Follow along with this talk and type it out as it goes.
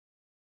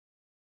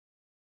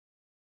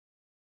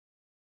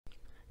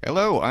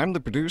Hello, I'm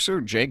the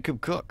producer, Jacob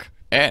Cook,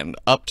 and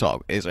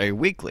Uptalk is a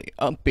weekly,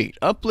 upbeat,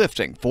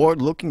 uplifting,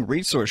 forward-looking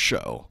resource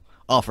show,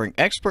 offering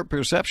expert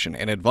perception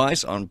and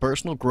advice on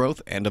personal growth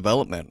and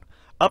development.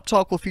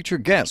 Uptalk will feature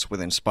guests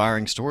with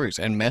inspiring stories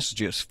and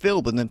messages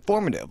filled with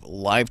informative,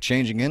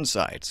 life-changing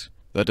insights.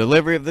 The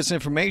delivery of this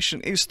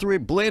information is through a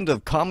blend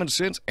of common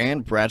sense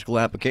and practical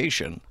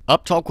application.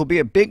 Uptalk will be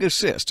a big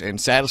assist in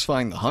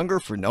satisfying the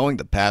hunger for knowing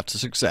the path to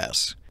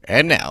success.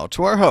 And now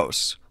to our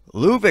hosts,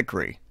 Lou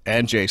Vickery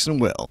and Jason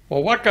Will.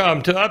 Well,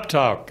 welcome to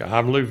Uptalk.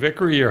 I'm Lou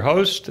Vickery, your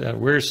host.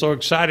 We're so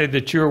excited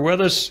that you're with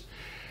us.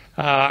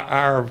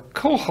 Our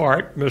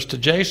cohort, Mr.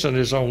 Jason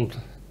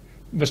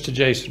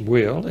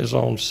Will, is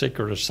on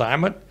secret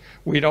assignment.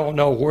 We don't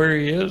know where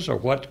he is or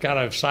what kind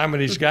of assignment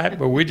he's got,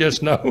 but we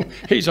just know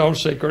he's on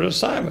secret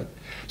assignment.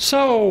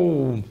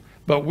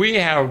 But we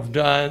have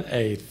done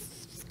a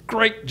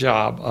great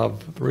job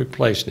of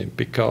replacing him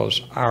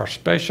because our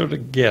special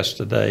guest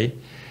today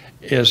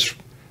is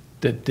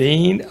the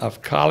Dean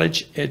of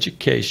College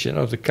Education,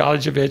 of the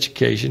College of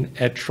Education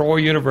at Troy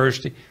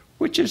University,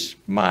 which is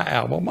my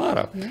alma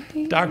mater.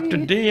 Dr.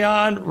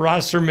 Dionne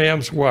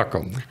rosser-mims,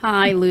 welcome.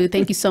 Hi, Lou.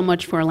 Thank you so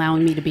much for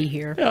allowing me to be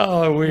here.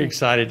 Oh, we're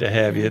excited to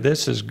have you.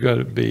 This is going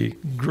to be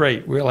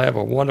great. We'll have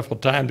a wonderful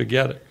time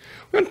together.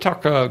 We're going to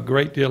talk a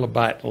great deal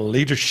about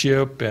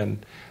leadership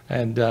and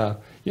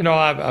you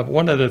know,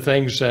 one of the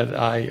things that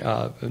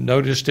I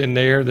noticed in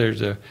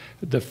there's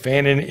the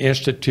Fannin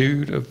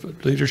Institute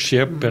of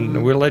Leadership,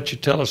 and we'll let you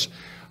tell us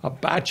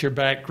about your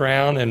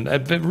background, and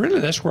really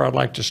that's where I'd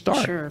like to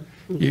start. Sure.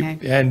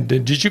 Okay.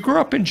 Did you grow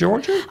up in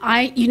Georgia?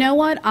 You know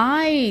what,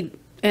 I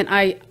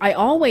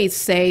always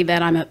say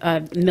that I'm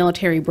a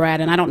military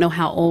brat, and I don't know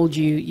how old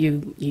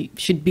you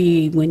should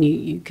be when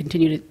you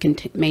continue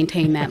to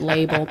maintain that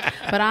label.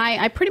 But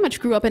I pretty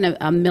much grew up in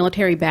a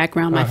military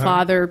background. My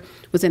father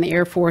was in the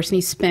Air Force, and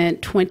he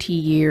spent 20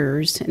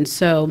 years. And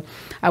so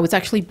I was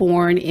actually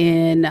born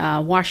in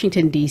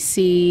Washington,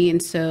 D.C.,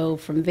 and so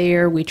from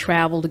there we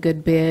traveled a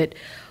good bit.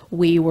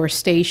 We were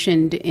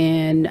stationed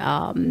in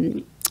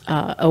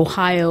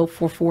Ohio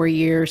for 4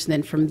 years, and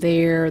then from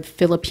there, the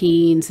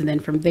Philippines, and then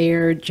from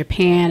there,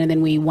 Japan, and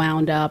then we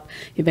wound up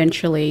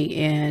eventually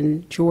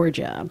in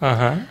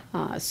Georgia.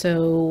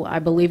 So I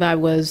believe I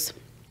was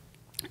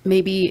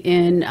maybe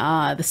in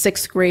the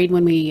 6th grade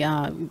when we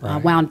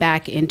wound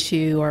back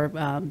into,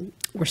 or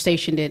were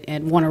stationed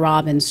at Warner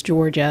Robins,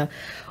 Georgia,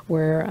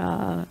 where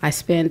I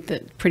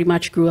pretty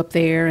much grew up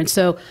there. And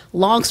so,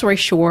 long story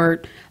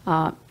short,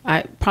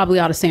 I probably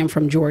ought to say I'm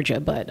from Georgia,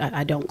 but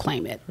I don't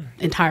claim it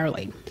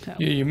entirely. So.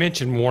 You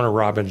mentioned Warner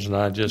Robins, and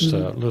I just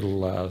a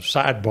little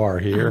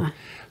sidebar here.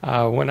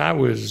 When I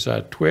was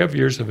 12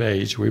 years of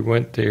age, we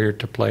went there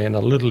to play in a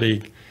Little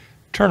League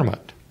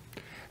tournament.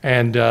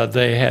 And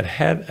they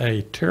had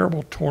a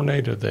terrible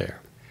tornado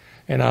there.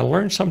 And I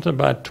learned something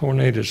about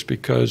tornadoes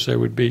because there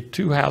would be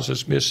 2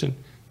 houses missing,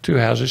 2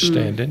 houses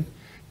standing,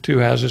 2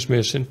 houses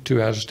missing, 2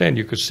 houses standing.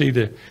 You could see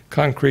the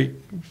concrete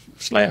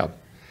slab.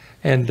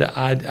 And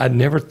I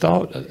never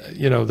thought,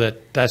 you know,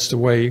 that's the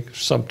way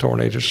some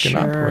tornadoes can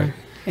operate.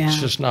 Yeah.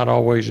 It's just not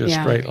always a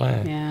straight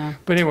line. Yeah.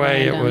 But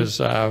anyway, it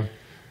was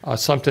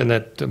something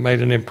that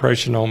made an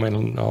impression on me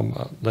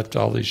and left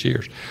all these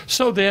years.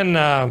 So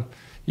then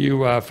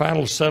you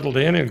finally settled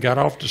in and got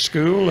off to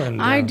school.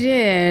 And I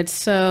did.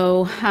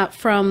 So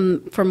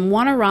from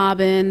Warner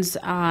Robins,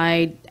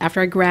 after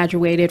I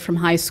graduated from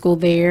high school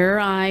there,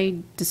 I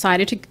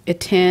decided to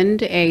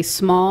attend a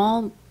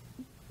small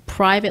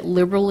private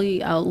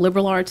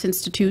liberal arts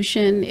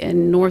institution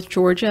in North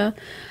Georgia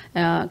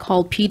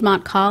called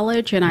Piedmont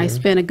College, and I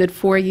spent a good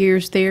 4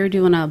 years there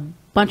doing a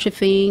bunch of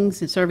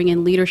things and serving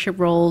in leadership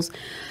roles.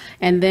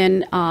 And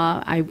then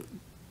I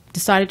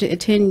decided to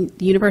attend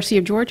the University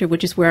of Georgia,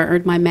 which is where I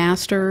earned my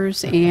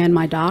master's and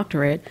my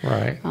doctorate.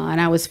 Right.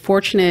 And I was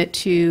fortunate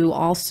to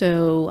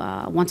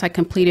also, once I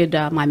completed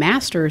my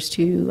master's,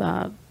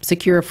 to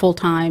secure a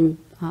full-time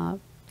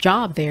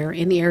job there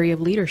in the area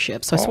of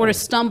leadership. So I sort of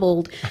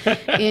stumbled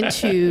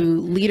into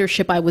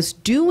leadership. I was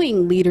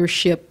doing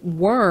leadership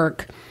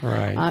work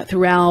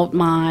throughout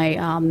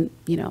my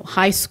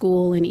high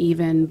school, and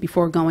even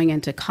before going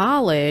into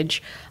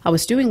college, I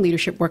was doing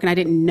leadership work, and I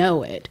didn't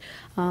know it.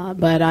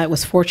 But I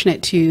was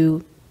fortunate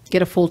to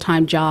get a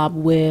full-time job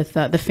with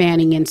the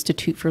Fannin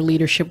Institute for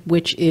Leadership,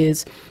 which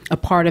is a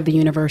part of the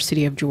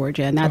University of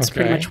Georgia. And that's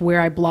pretty much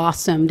where I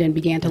blossomed and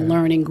began to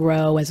learn and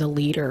grow as a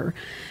leader.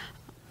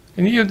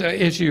 And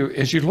as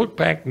you look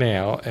back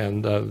now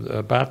and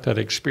about that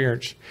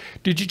experience,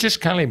 did you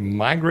just kind of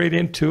migrate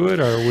into it,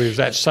 or was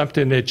that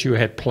something that you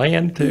had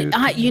planned to?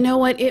 You know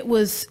what? It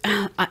was.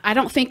 I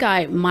don't think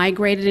I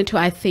migrated into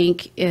it. I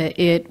think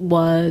it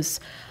was.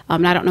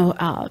 And I don't know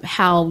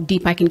how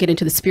deep I can get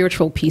into the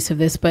spiritual piece of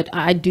this, but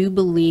I do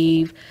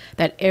believe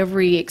that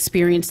every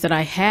experience that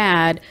I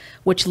had,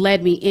 which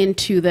led me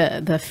into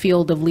the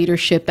field of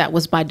leadership, that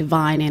was by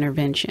divine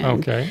intervention.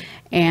 Okay.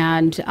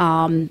 And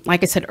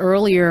like I said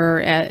earlier,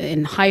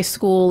 in high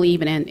school,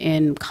 even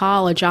in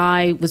college,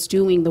 I was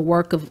doing the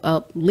work of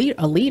a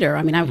leader.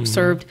 I mean, I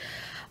served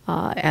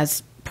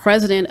as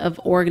president of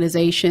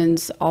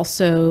organizations.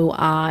 Also,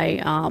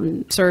 I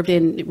served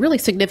in really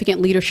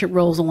significant leadership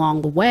roles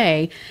along the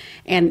way.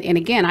 And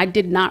again, I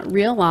did not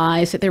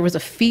realize that there was a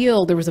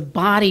field, there was a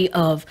body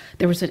of,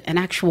 there was an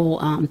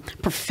actual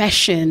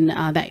profession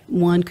that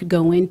one could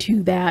go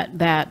into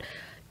that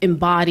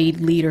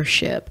embodied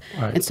leadership.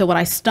 Right. And so what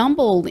I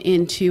stumbled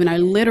into, and I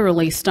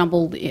literally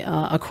stumbled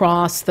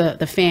across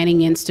the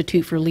Fanning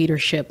Institute for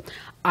Leadership.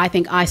 I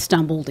think I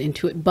stumbled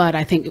into it, but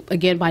I think,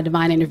 again, by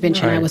divine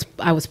intervention, Right.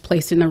 I was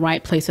placed in the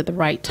right place at the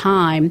right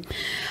time.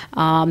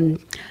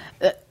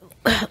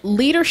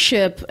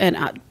 Leadership, and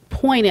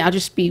I'll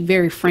just be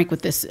very frank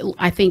with this.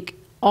 I think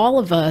all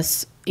of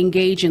us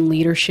engage in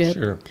leadership.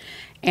 Sure.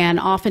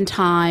 And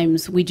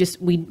oftentimes we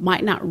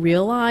might not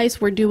realize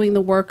we're doing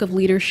the work of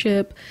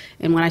leadership.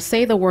 And when I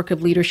say the work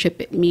of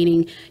leadership,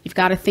 meaning you've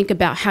got to think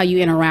about how you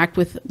interact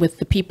with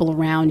the people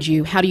around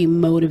you. How do you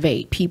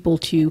motivate people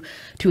to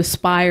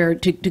aspire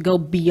to go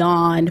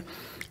beyond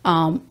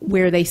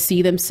where they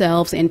see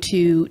themselves, and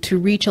to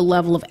reach a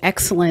level of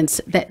excellence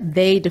that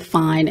they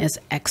define as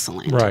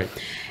excellent. Right.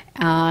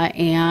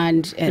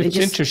 And It's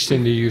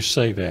interesting that you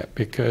say that,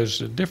 because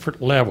the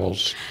different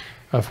levels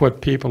of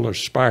what people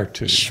aspire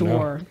to.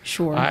 Sure,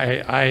 sure.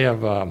 I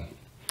have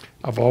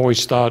I've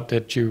always thought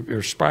that you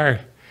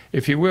aspire,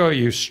 if you will,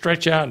 you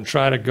stretch out and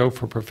try to go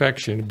for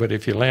perfection, but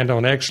if you land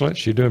on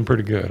excellence, you're doing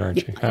pretty good,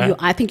 aren't you? Huh?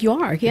 I think you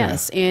are,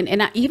 yes. Yeah.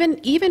 And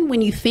even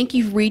when you think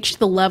you've reached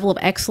the level of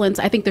excellence,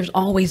 I think there's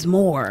always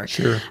more.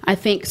 Sure. I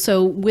think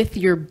so. With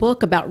your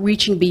book about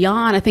reaching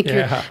beyond, I think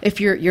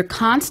if you're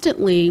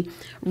constantly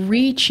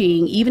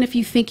reaching, even if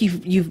you think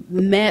you've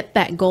met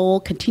that goal,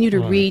 continue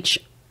to reach.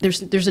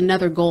 There's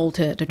another goal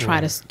to try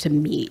to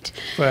meet,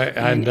 But,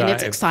 and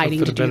it's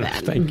exciting to do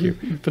that. Thank you.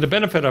 For the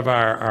benefit of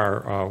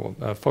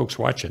our folks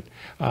watching,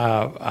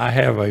 I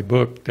have a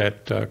book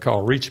that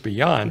called Reach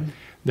Beyond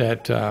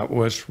that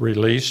was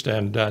released,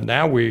 and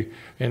now we're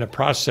in a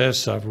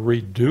process of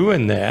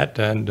redoing that,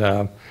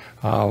 and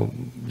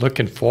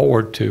looking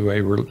forward to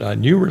a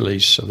new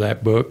release of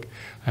that book.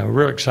 I'm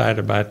real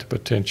excited about the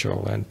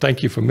potential, and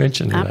thank you for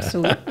mentioning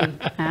Absolutely,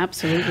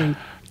 absolutely.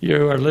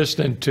 You are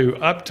listening to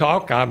Up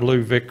Talk. I'm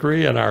Lou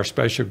Vickery, and our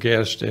special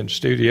guest in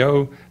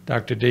studio,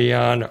 Dr.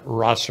 Dionne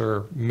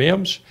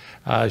Rosser-Mims.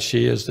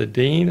 She is the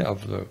Dean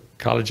of the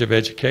College of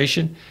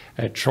Education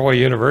at Troy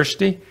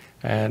University,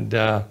 and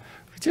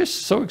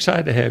just so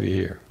excited to have you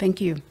here. Thank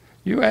you.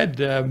 You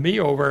had me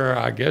over,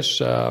 I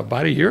guess,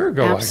 about a year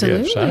ago,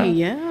 Absolutely, I guess. Huh?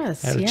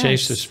 Yes. Had a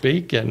chance to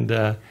speak and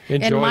enjoyed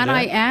And might that.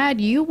 I add,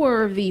 you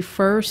were the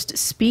first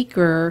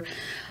speaker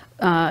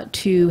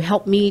to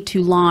help me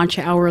to launch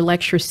our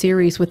lecture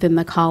series within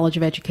the College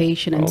of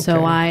Education, and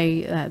so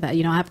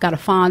I've got a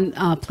fond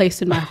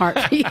place in my heart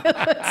for you.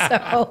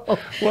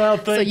 Well,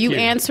 thank you you.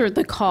 answered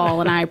the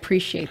call, and I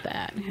appreciate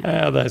that.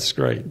 That's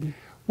great.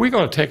 We're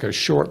going to take a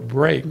short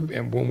break,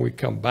 and when we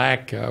come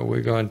back,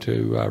 we're going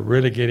to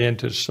really get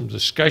into some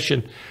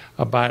discussion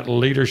about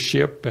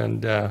leadership.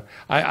 And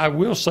I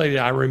will say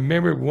that I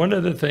remember one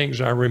of the things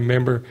I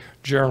remember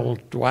General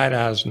Dwight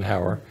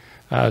Eisenhower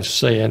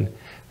saying.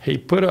 He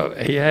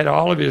had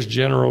all of his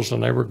generals,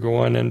 and they were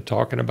going and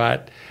talking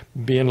about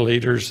being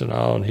leaders and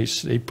all. And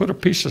he put a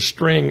piece of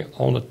string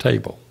on the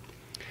table,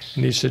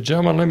 and he said,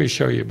 "Gentlemen, let me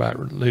show you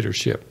about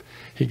leadership."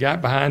 He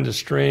got behind the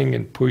string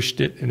and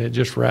pushed it, and it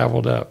just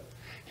raveled up.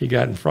 He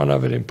got in front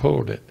of it and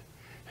pulled it.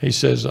 He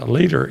says, "A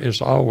leader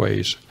is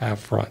always out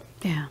front."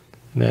 Yeah.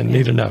 And then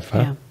neat enough,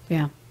 huh?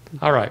 Yeah.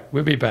 All right,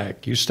 we'll be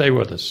back. You stay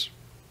with us.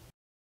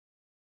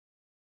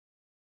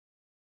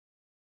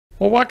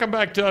 Well, welcome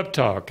back to Up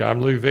Talk.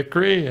 I'm Lou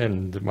Vickery,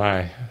 and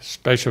my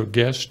special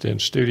guest in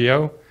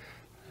studio,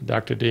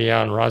 Dr.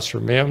 Dionne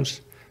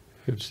Rosser-Mims,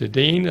 who's the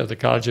Dean of the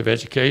College of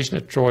Education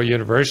at Troy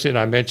University. And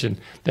I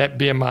mentioned that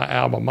being my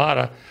alma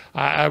mater.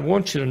 I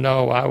want you to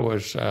know I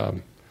was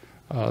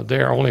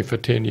there only for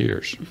 10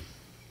 years.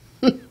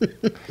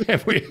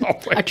 And we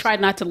always, I tried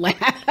not to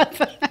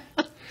laugh.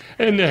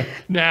 and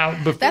now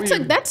before that's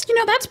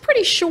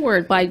pretty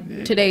short by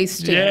today's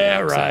standards. Yeah,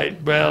 right.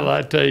 Well,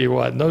 I tell you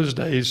what, in those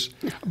days,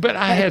 but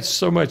I had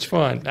so much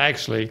fun.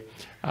 Actually,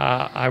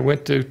 I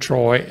went to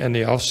Troy in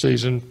the off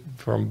season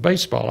from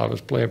baseball. I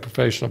was playing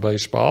professional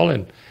baseball,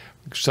 and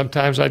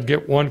sometimes I'd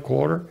get one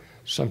quarter,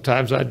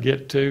 sometimes I'd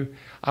get two.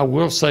 I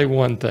will say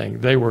one thing: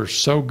 they were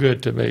so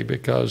good to me,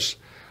 because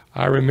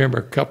I remember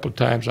a couple of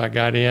times I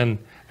got in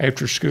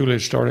after school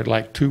had started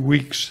like 2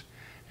 weeks.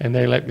 And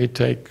they let me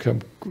take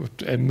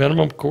at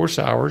minimum course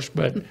hours,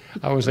 but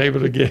I was able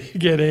to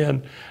get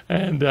in,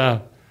 and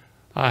I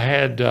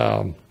had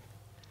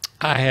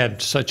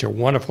such a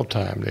wonderful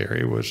time there.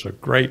 It was a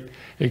great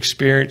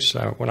experience.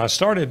 When I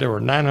started, there were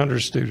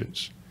 900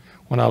 students.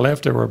 When I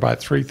left, there were about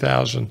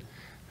 3,000,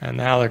 and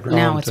now they're grown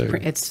Now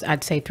to. it's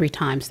I'd say 3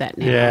 times that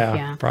now.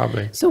 Yeah,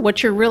 probably. So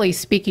what you're really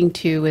speaking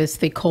to is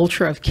the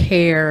culture of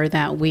care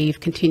that we've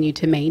continued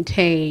to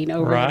maintain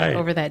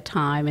over that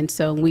time, and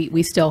so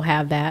we still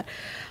have that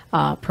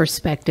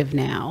perspective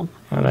now.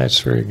 Well, that's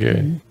very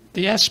good.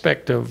 The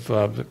aspect of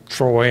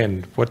Troy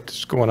and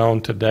what's going on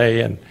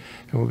today, and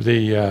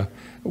the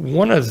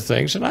one of the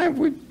things, and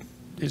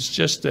it's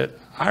just that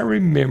I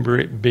remember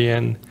it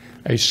being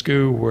a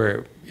school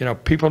where, you know,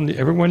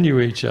 everyone knew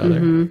each other.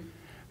 Mm-hmm.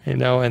 You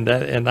know, and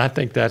I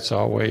think that's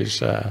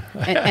always.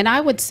 And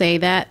I would say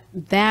that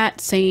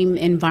that same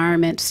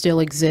environment still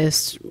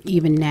exists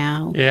even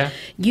now. Yeah.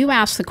 You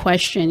asked the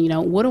question, you know,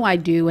 what do I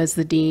do as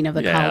the dean of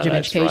the College of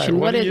Education?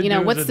 Right. What do you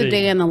do what's the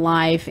day in the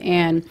life?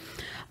 And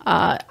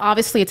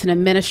obviously, it's an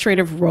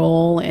administrative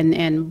role,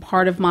 and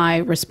part of my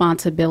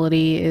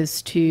responsibility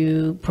is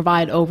to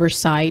provide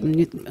oversight. And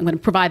I'm going to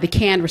provide the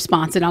canned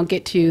response, and I'll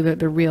get to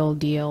the real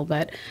deal.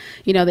 But,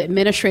 you know, the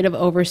administrative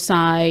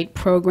oversight,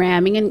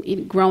 programming,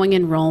 and growing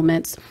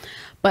enrollments.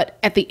 But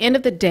at the end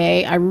of the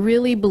day, I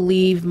really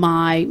believe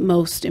my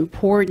most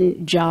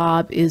important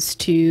job is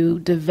to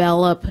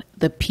develop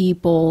the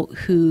people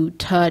who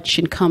touch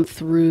and come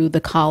through the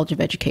College of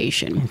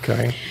Education.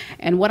 Okay.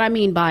 And what I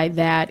mean by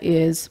that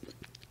is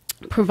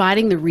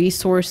providing the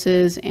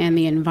resources and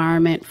the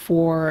environment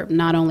for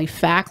not only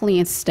faculty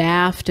and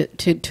staff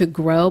to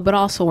grow, but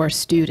also our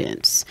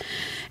students.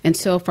 And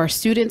so if our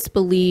students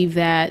believe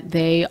that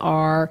they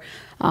are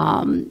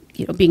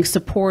you know, being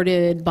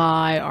supported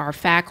by our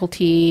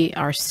faculty,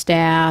 our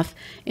staff,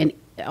 and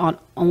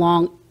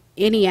along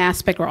any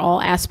aspect or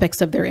all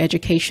aspects of their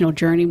educational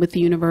journey with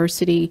the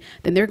university,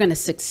 then they're going to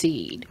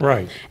succeed.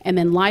 Right. And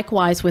then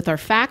likewise with our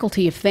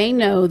faculty, if they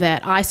know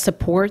that I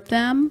support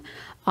them,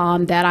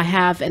 that I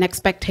have an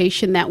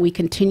expectation that we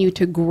continue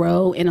to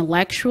grow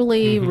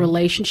intellectually,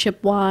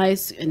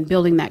 relationship-wise, and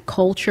building that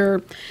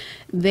culture,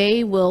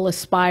 they will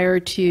aspire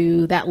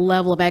to that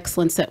level of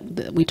excellence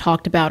that we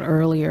talked about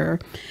earlier.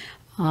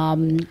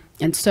 And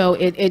so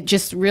it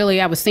just really,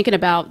 I was thinking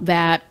about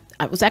that.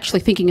 I was actually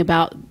thinking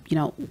about, you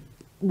know,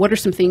 what are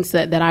some things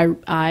that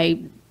I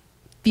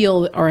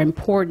feel are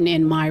important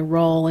in my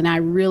role, and I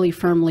really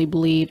firmly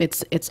believe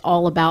it's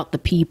all about the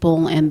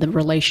people and the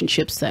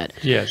relationships that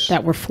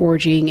we're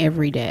forging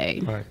every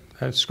day. Right,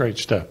 that's great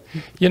stuff.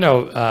 You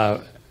know,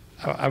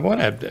 I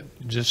want to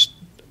just,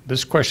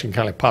 this question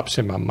kind of pops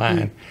in my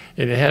mind.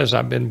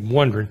 I've been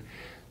wondering,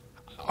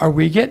 are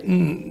we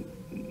getting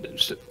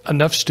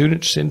enough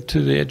students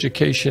into the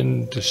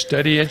education to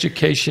study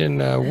education?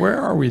 Where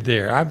are we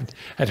there?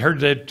 I'd heard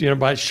that, you know,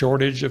 about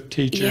shortage of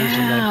teachers.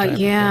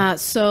 Yeah.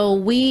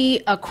 So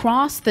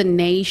across the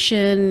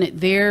nation,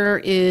 there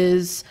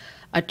is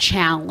a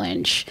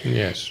challenge.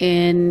 Yes.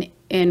 In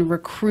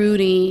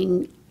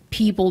recruiting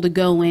people to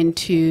go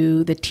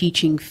into the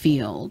teaching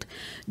field.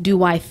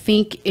 Do I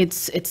think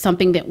it's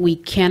something that we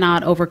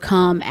cannot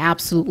overcome?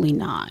 Absolutely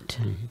not.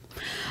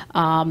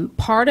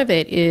 Part of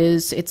it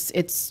is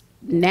it's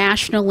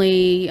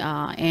nationally,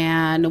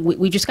 and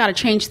we just got to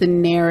change the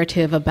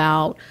narrative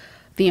about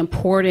the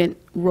important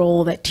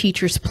role that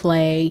teachers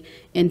play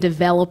in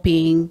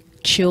developing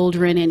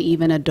children and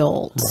even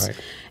adults. Right.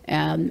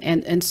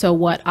 And so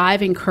what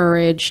I've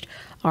encouraged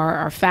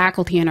our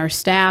faculty and our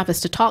staff is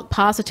to talk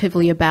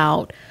positively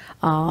about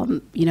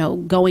you know,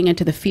 going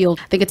into the field.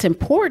 I think it's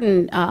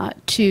important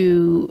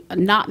to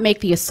not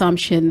make the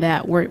assumption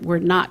that we're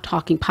not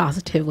talking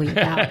positively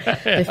about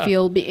the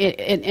field.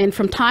 And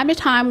from time to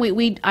time,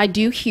 I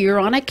do hear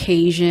on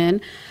occasion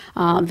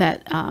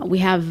that we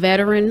have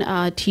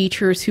veteran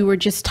teachers who are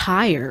just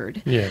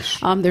tired. Yes.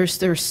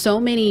 There's so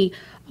many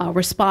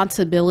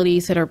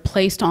responsibilities that are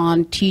placed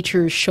on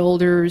teachers'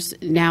 shoulders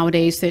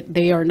nowadays that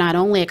they are not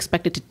only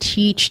expected to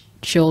teach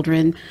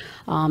children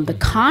the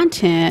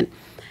content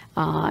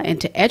and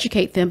to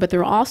educate them, but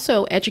they're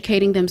also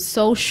educating them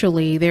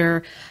socially.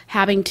 They're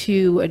having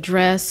to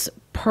address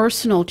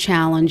personal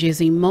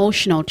challenges,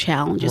 emotional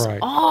challenges, right.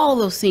 all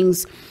those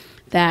things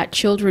that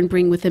children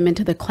bring with them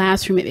into the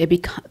classroom.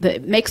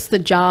 It makes the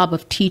job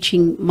of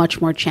teaching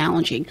much more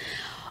challenging.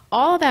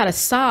 All that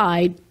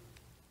aside,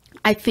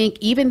 I think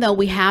even though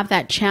we have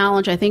that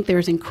challenge, I think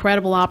there's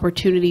incredible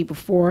opportunity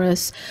before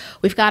us.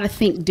 We've got to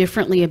think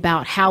differently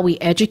about how we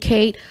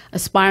educate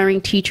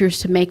aspiring teachers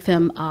to make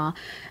them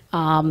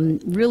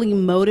really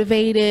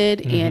motivated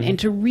and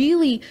to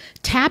really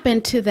tap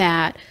into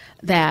that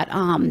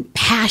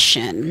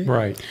passion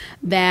right.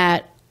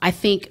 that I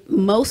think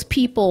most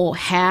people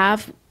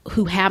have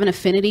who have an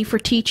affinity for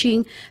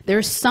teaching.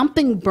 There's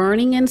something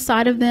burning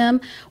inside of them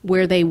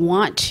where they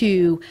want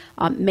to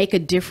make a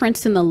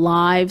difference in the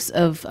lives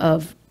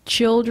of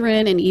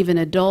children and even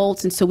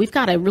adults. And so we've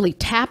got to really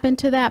tap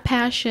into that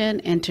passion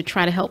and to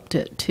try to help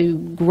to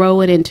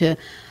grow it and to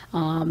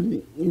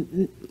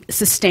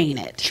sustain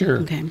it. Sure.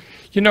 Okay.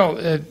 You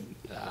know,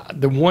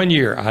 the 1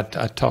 year I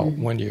taught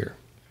 1 year,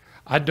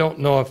 I don't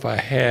know if I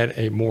had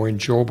a more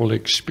enjoyable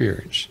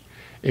experience.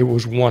 It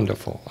was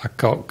wonderful. I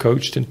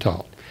coached and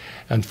taught.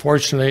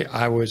 Unfortunately,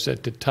 I was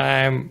at the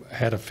time,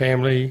 had a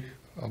family,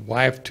 a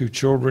wife, 2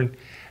 children,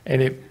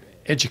 and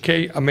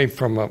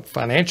from a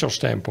financial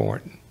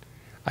standpoint,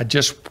 I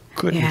just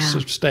couldn't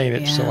sustain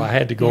it, so I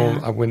had to go.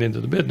 I went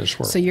into the business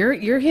world. So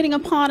you're hitting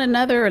upon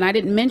another, and I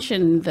didn't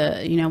mention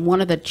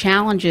one of the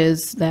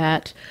challenges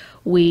that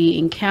we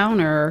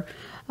encounter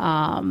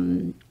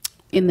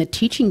in the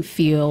teaching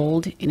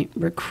field, in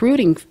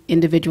recruiting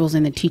individuals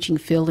in the teaching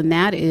field, and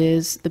that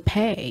is the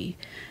pay.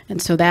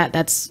 And so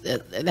that's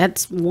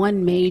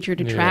one major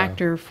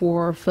detractor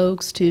for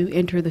folks to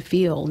enter the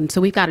field. And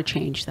so we've got to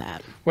change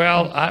that.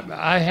 Well,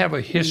 I have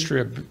a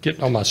history of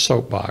getting on my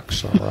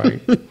soapbox, all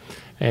right?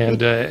 and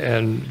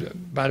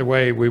by the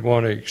way, we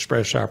want to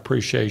express our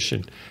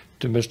appreciation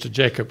to Mr.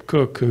 Jacob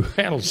Cook, who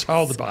handles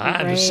all the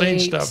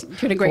behind-the-scenes stuff.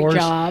 Did a great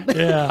job.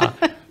 Yeah.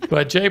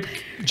 But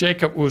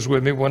Jacob was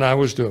with me when I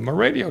was doing my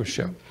radio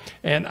show.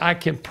 And I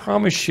can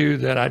promise you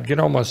that I'd get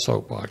on my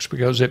soapbox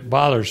because it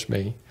bothers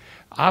me.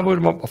 I was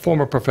a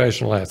former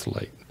professional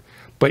athlete,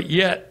 but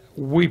yet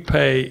we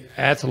pay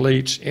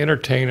athletes,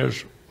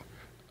 entertainers,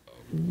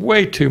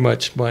 way too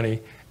much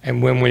money.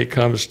 And when it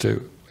comes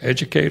to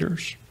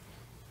educators,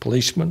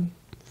 policemen,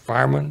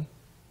 firemen,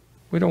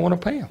 we don't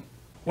want to pay them.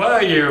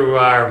 Well, you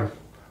are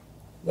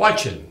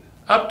watching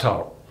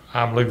Uptalk.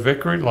 I'm Luke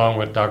Vickery, along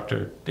with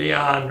Dr.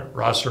 Dionne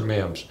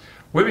Rosser-Mims.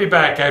 We'll be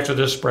back after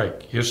this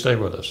break. You stay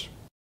with us.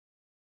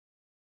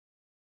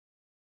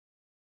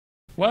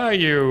 Well,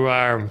 you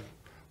are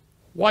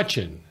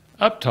watching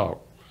Uptalk.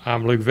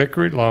 I'm Luke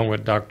Vickery, along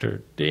with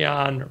Dr.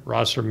 Dionne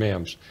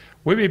Rosser-Mims.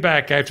 We'll be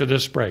back after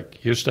this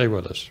break. You stay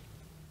with us.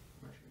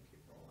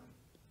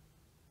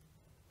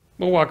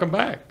 Well, welcome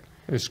back.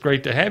 It's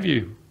great to have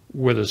you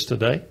with us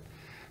today.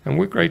 And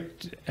we're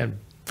great and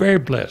very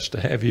blessed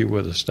to have you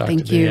with us, Dr.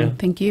 Thank you. Dionne.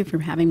 Thank you for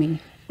having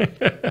me.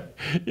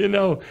 You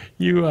know,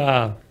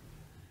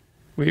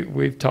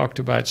 we've talked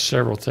about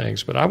several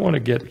things, but I want to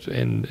get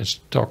in and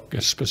talk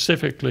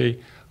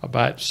specifically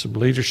about some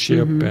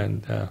leadership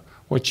and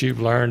what you've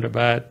learned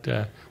about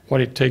what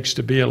it takes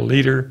to be a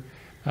leader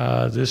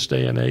this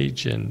day and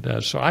age.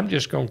 And so I'm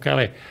just going to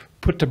kind of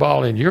put the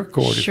ball in your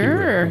court,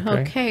 Sure. if you will.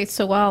 Okay.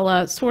 So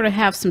I'll sort of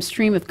have some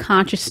stream of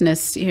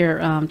consciousness here,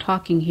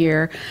 talking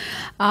here.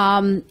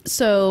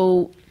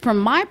 So from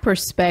my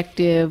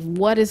perspective,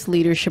 what is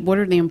leadership? What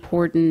are the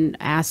important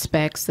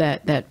aspects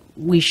that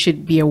we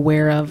should be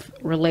aware of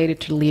related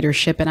to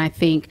leadership? And I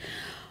think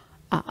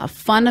a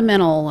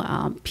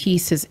fundamental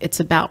piece is it's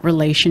about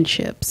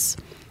relationships.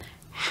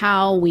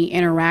 How we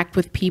interact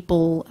with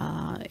people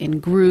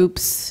in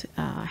groups,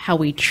 how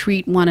we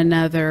treat one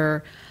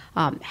another.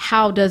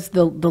 How does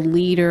the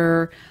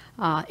leader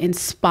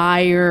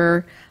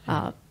inspire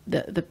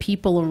the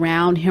people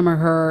around him or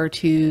her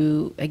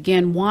to,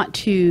 again, want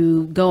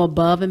to go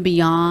above and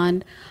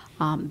beyond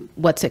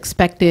what's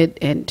expected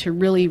and to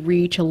really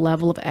reach a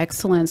level of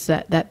excellence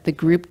that the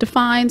group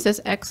defines as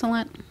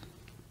excellent?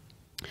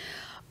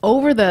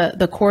 Over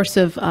the course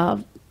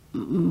of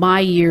my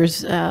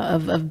years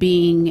of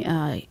being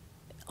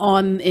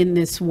in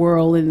this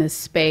world, in this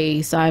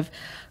space, I've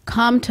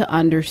come to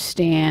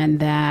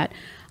understand that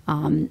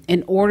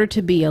in order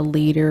to be a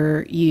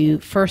leader, you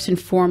first and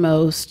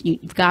foremost,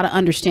 you've got to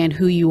understand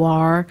who you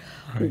are,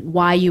 right,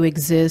 why you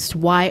exist,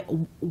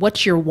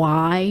 what's your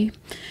why,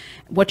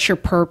 what's your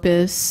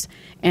purpose.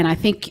 And I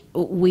think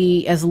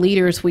we as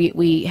leaders,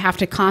 we have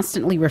to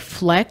constantly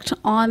reflect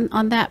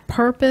on that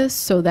purpose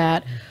so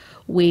that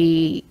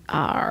we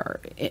are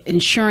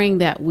ensuring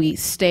that we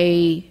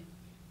stay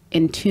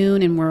in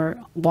tune and we're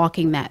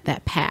walking that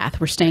path.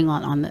 We're staying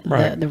on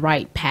the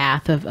right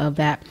path of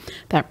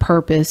that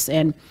purpose.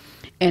 And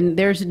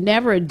there's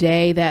never a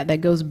day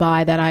that goes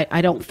by that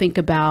I don't think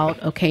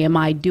about, okay, am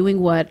I doing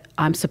what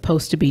I'm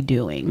supposed to be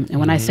doing? And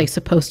when I say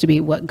supposed to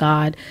be, what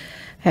God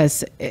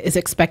is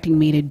expecting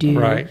me to do.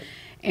 Right.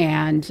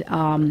 And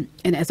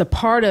as a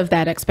part of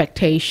that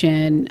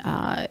expectation,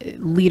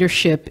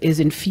 leadership is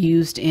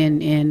infused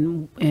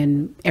in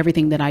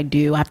everything that I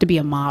do. I have to be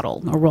a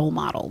model, a role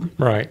model.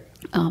 Right.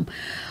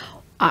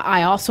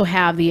 I also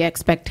have the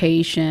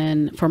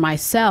expectation for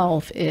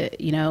myself,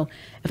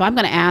 if I'm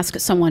going to ask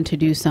someone to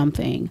do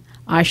something,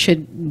 I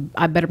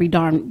better be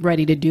darn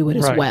ready to do it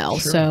as well.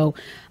 Sure. So,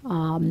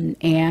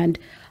 and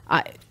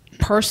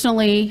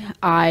personally,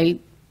 I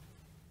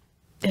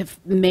have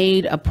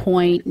made a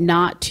point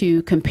not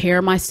to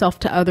compare myself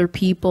to other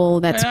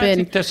people. I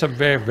think that's a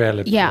very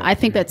valid point. I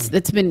think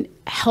that's been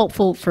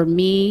helpful for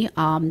me.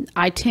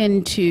 I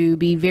tend to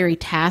be very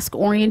task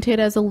oriented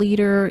as a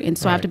leader, and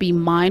so I have to be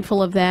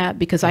mindful of that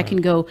because I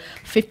can go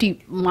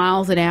 50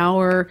 miles an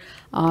hour.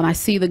 I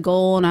see the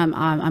goal and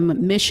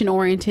I'm mission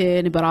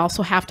oriented, but I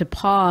also have to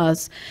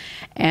pause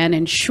and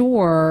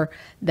ensure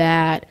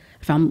that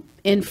if I'm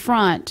in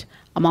front,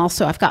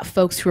 I've got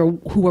folks who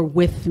are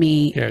with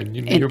me. Yeah,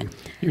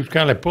 you're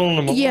kind of pulling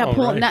them along. Yeah,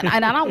 right?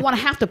 And I don't want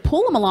to have to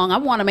pull them along. I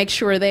want to make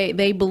sure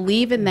they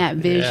believe in that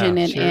vision,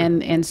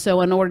 and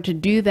so in order to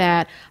do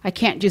that, I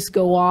can't just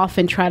go off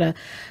and try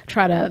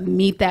to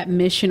meet that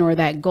mission or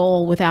that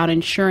goal without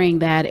ensuring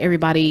that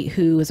everybody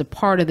who is a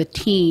part of the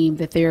team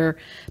that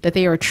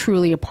they are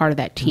truly a part of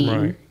that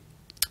team. Right.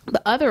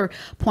 The other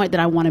point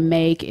that I want to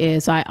make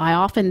is I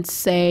often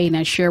say, and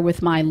I share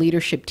with my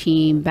leadership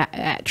team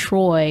at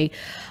Troy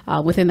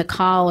within the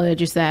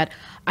college, is that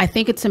I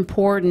think it's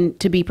important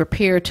to be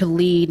prepared to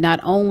lead not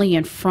only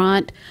in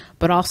front,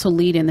 but also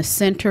lead in the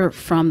center,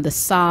 from the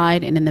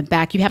side, and in the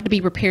back. You have to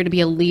be prepared to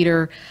be a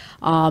leader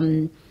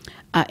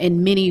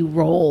in many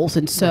roles.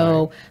 And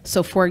so,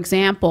 so for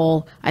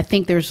example, I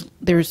think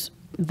there's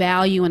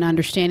value and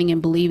understanding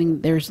and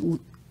believing there's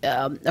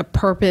a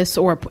purpose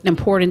or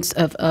importance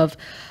of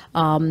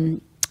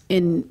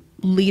in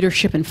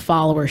leadership and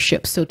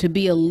followership. So to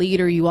be a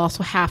leader, you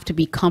also have to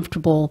be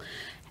comfortable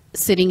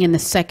sitting in the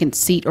second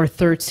seat or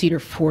third seat or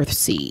fourth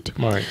seat.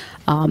 Right.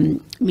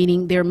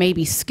 Meaning there may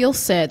be skill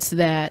sets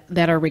that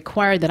are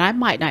required that I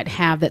might not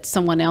have, that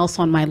someone else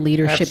on my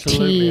leadership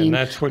team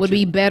would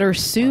be better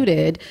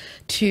suited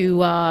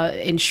to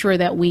ensure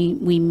that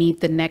we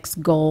meet the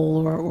next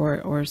goal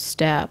or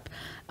step.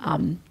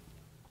 And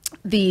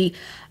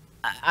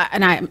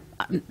I'm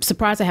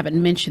surprised I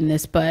haven't mentioned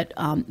this, but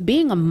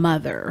being a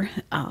mother,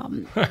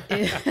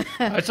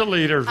 that's a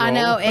leader's role. I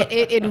know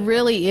it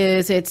really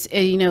is. It's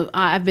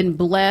I've been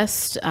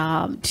blessed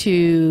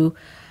to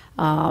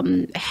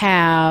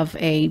have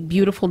a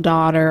beautiful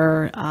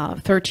daughter,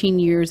 13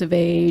 years of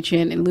age,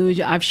 and Lou,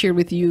 I've shared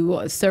with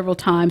you several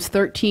times,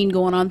 13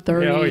 going on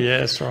 30. Oh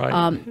yes,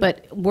 right.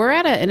 But we're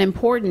at an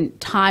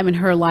important time in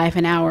her life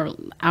and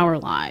our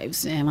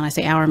lives, and when I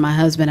say our, my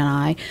husband and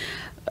I.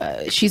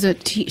 She's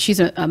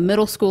a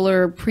middle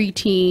schooler,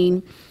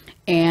 preteen,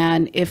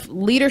 and if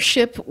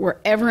leadership were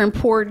ever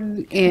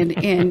important in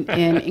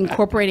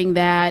incorporating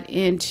that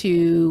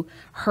into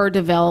her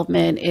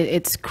development,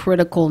 it's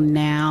critical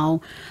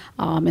now.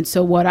 And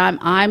so what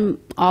I'm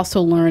also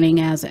learning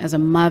as a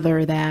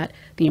mother, that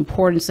the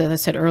importance, as I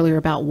said earlier,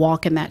 about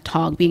walking that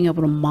talk, being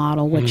able to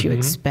model what you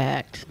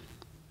expect.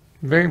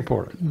 Very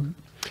important.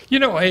 You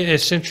know,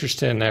 it's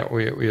interesting that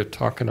we are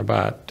talking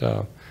about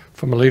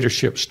from a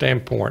leadership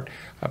standpoint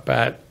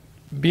about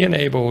being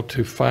able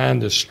to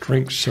find the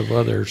strengths of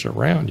others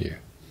around you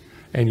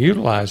and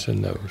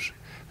utilizing those.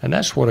 And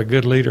that's what a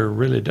good leader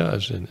really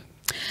does, isn't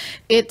it?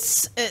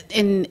 It's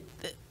in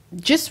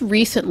just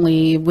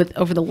recently,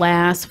 over the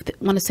last,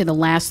 I want to say the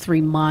last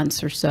 3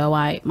 months or so,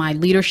 my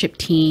leadership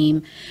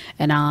team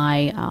and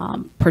I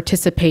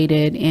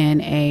participated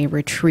in a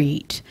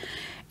retreat.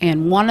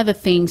 And one of the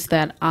things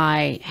that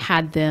I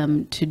had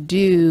them to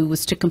do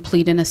was to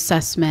complete an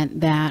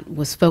assessment that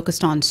was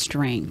focused on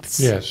strengths.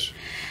 Yes.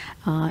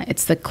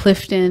 It's the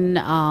Clifton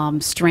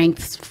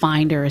Strengths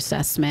Finder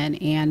assessment.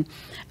 And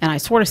I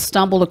sort of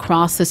stumbled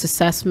across this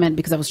assessment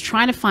because I was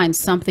trying to find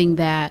something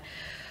that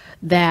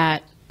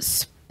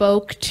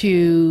spoke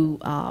to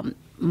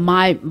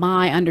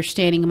my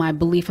understanding and my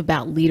belief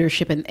about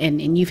leadership.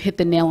 And you've hit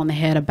the nail on the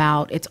head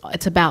about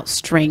it's about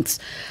strengths.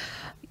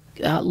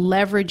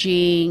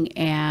 Leveraging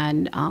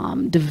and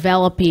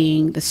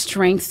developing the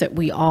strengths that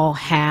we all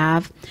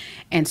have.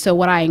 And so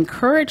what I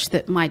encourage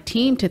my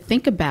team to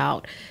think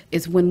about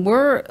is when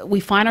we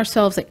find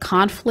ourselves at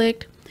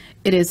conflict,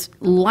 it is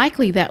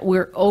likely that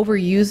we're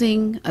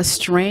overusing a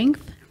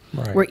strength.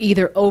 Right. We're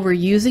either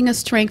overusing a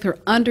strength or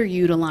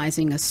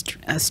underutilizing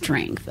a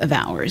strength of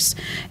ours.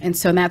 And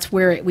so that's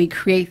where we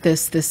create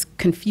this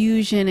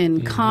confusion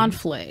and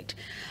conflict.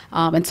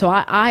 And so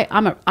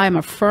I'm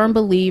a firm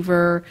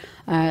believer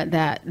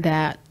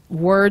that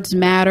words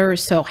matter.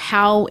 So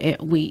how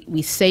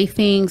we say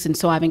things, and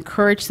so I've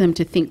encouraged them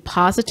to think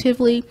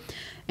positively,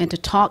 and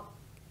to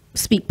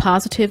speak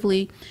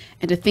positively,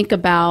 and to think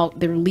about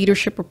their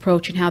leadership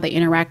approach and how they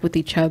interact with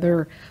each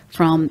other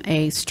from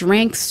a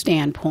strength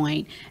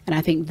standpoint. And I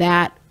think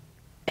that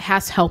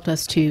has helped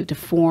us to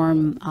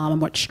form a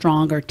much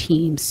stronger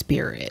team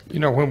spirit. You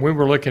know, when we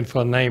were looking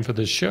for a name for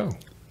this show,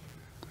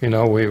 you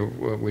know,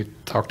 we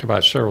talked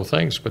about several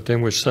things, but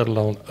then we settled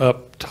on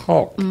Up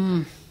Talk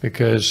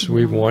because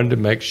we wanted to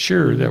make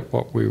sure that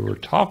what we were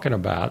talking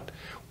about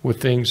were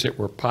things that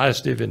were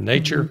positive in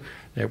nature,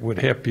 that would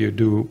help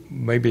you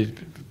maybe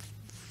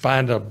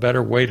find a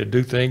better way to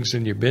do things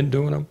than you've been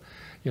doing them.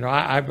 You know,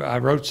 I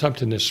wrote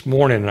something this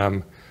morning,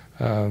 and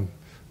I'm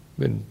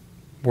been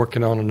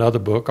working on another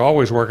book,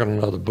 always working on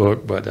another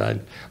book, but I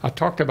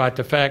talked about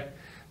the fact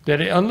that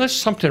unless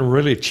something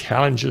really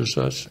challenges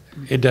us,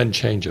 it doesn't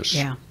change us.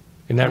 Yeah.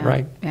 Isn't that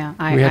right? Yeah.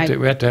 We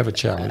have to have a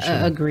challenge.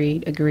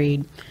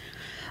 Agreed.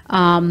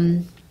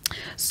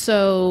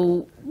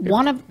 So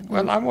one of...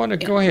 Well, I want to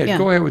go ahead. Yeah.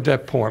 Go ahead with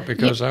that point,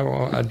 because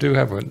I do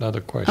have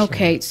another question.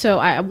 Okay. So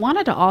I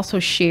wanted to also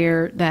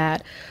share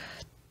that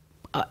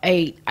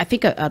I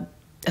think a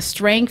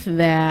strength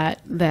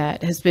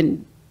that has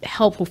been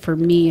helpful for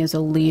me as a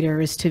leader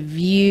is to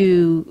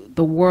view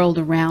the world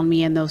around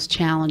me and those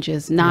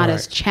challenges not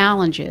as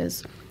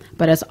challenges,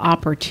 but as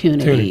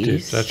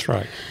opportunities. That's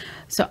right.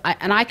 So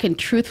I can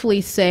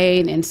truthfully say,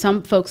 and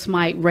some folks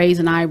might raise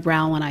an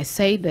eyebrow when I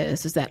say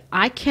this, is that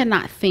I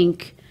cannot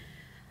think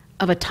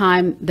of a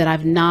time that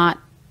I've not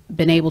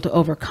been able to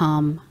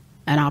overcome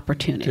an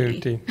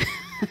opportunity.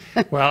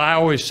 Well, I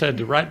always said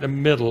that right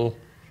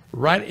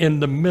in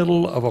the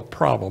middle of a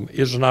problem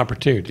is an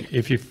opportunity.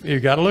 If you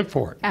got to look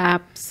for it.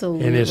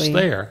 Absolutely. And it's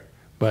there.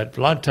 But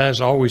a lot of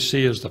times all we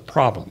see is the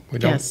problem. We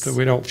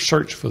don't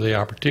search for the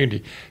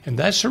opportunity. And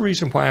that's the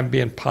reason why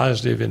being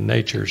positive in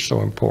nature is so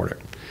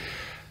important.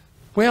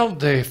 Well,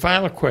 the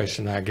final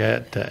question I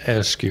got to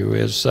ask you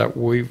is that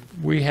we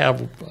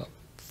have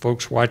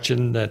folks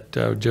watching that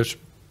just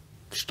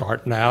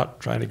starting out,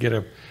 trying to get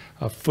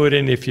a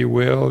footing, if you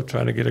will,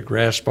 trying to get a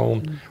grasp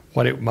on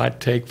what it might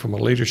take from a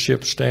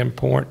leadership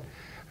standpoint,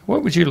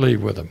 what would you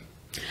leave with them?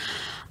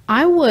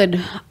 I would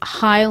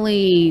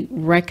highly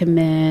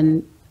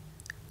recommend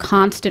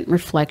constant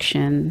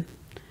reflection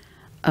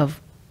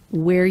of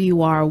where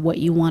you are, what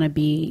you want to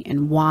be,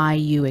 and why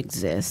you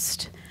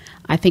exist.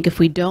 I think if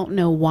we don't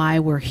know why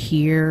we're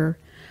here,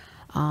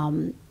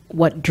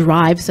 what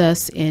drives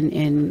us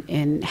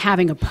in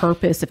having a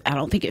purpose,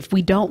 if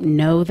we don't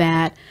know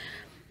that,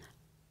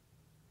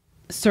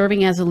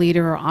 serving as a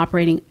leader or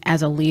operating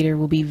as a leader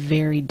will be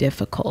very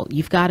difficult.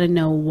 You've got to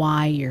know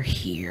why you're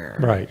here.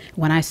 Right.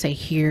 When I say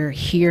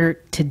here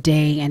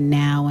today and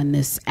now, in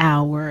this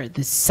hour,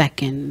 this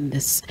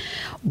second,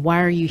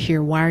 why are you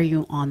here? Why are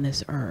you on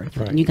this earth?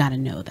 Right. And you got to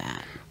know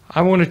that.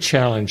 I want to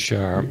challenge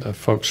our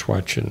folks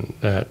watching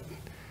that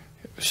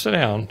sit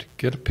down,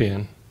 get a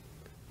pen,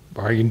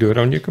 or you can do it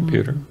on your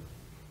computer.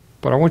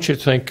 But I want you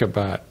to think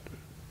about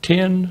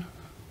 10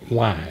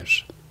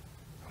 whys. I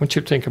want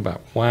you to think about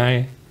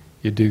why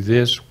you do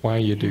this, why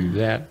you do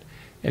that,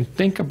 and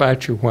think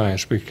about your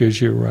whys,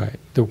 because you're right.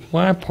 The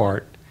why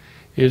part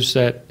is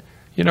that,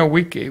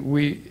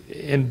 we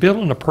in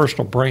building a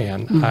personal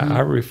brand, I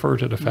refer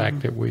to the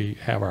fact that we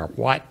have our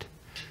what.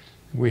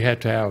 We have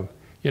to have,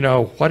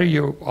 what are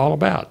you all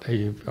about?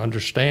 You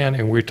understand,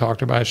 and we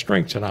talked about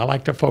strengths, and I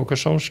like to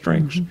focus on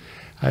strengths.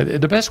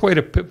 The best way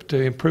to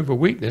improve a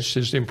weakness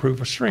is to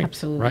improve a strength,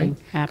 Absolutely. right?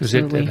 Because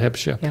Absolutely. it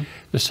helps you. Yeah.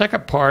 The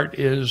second part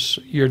is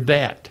your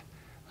that.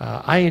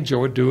 I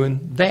enjoy doing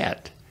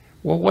that.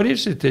 Well, what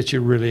is it that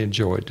you really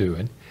enjoy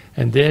doing?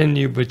 And then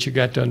but you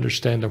got to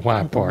understand the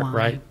why part, why.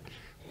 right?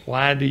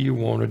 Why do you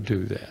want to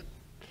do that?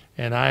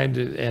 And I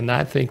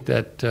think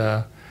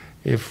that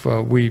if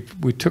we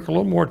took a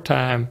little more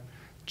time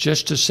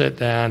just to sit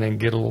down and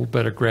get a little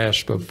better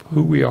grasp of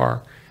who we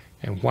are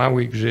and why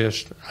we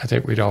exist, I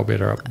think we'd all be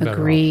better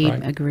Agreed, off,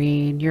 right?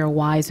 Agreed. You're a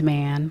wise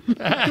man.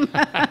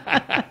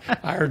 I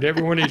heard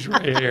every one of these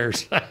gray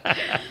hairs.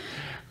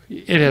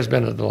 It has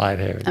been a delight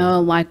having you. Oh,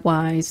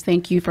 likewise.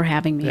 Thank you for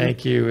having me.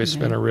 Thank you. It's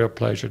been a real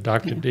pleasure.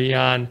 Dr.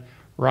 Dionne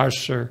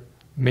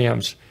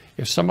Rosser-mims.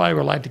 If somebody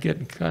would like to get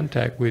in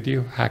contact with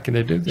you, how can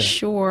they do that?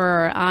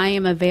 Sure. I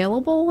am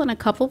available in a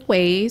couple of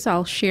ways.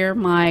 I'll share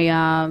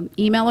my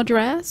email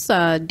address,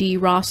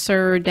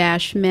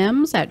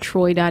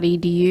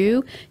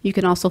 drosser-mims@troy.edu. You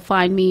can also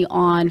find me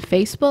on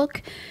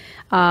Facebook,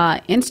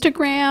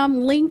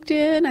 Instagram,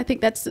 LinkedIn. I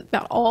think that's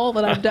about all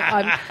that I'm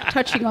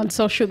touching on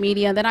social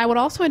media. Then I would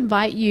also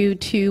invite you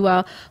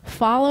to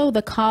follow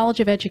the College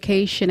of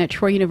Education at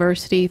Troy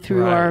University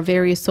through our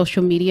various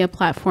social media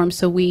platforms.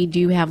 So we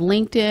do have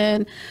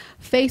LinkedIn,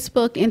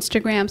 Facebook,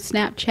 Instagram,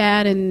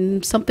 Snapchat,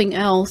 and something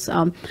else.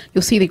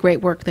 You'll see the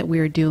great work that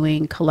we're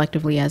doing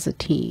collectively as a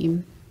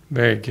team.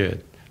 Very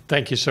good.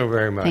 Thank you so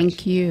very much.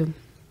 Thank you.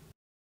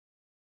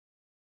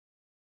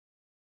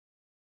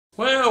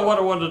 Well, what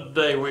a wonderful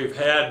day we've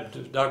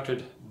had. Dr.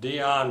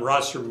 Dionne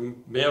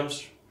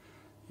Rosser-mims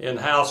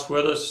in-house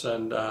with us.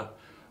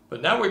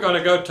 But now we're going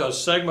to go to a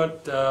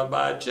segment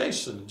by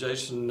Jason.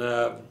 Jason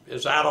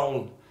is out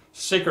on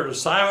secret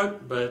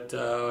assignment, but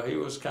he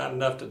was kind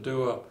enough to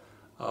do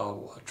a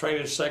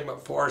training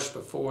segment for us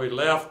before he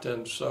left.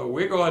 And so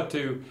we're going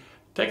to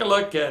take a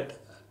look at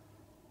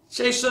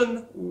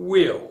Jason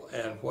Will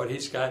and what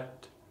he's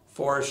got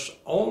for us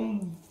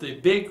on the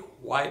big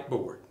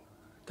whiteboard.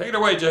 Take it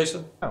away,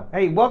 Jason. Oh,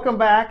 hey, welcome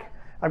back.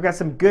 I've got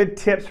some good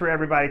tips for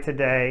everybody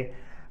today.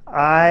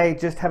 I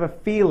just have a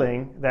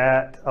feeling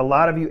that a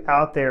lot of you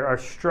out there are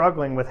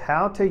struggling with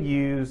how to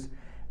use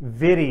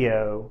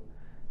video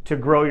to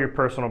grow your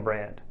personal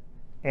brand.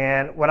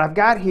 And what I've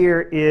got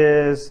here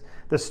is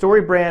the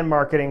story brand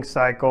marketing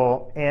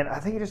cycle, and I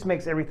think it just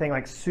makes everything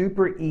like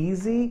super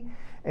easy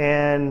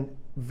and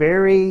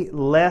very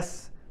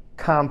less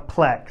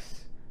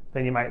complex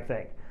than you might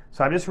think.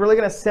 So I'm just really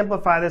going to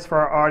simplify this for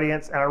our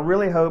audience, and I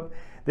really hope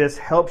this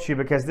helps you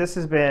because this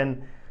has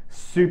been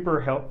super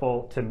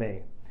helpful to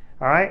me.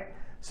 All right,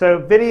 so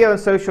video and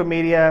social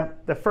media,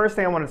 the first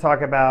thing I want to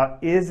talk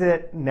about, is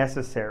it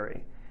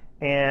necessary?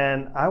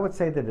 And I would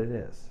say that it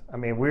is. I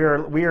mean, we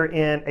are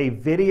in a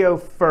video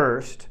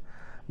first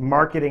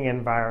marketing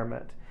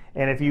environment.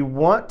 And if you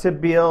want to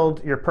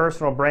build your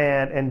personal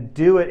brand and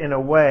do it in a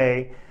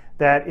way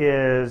that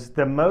is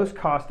the most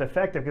cost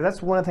effective, because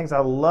that's one of the things I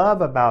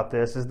love about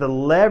this, is the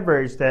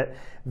leverage that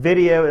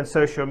video and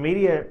social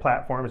media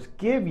platforms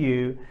give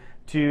you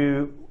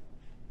to,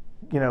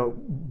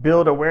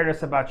 build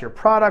awareness about your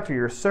product or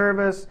your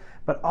service,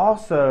 but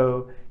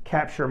also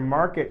capture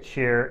market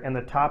share in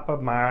the top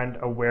of mind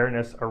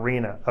awareness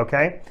arena,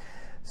 okay?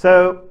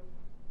 So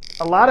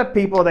a lot of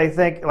people, they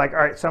think like, all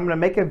right, so I'm gonna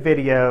make a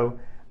video,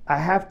 I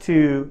have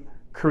to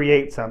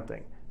create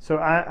something. So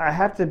I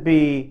have to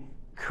be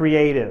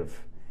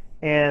creative,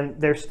 and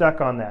they're stuck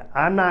on that.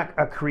 I'm not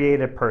a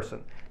creative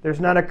person. There's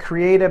not a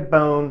creative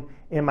bone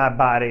in my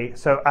body,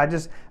 so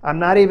I'm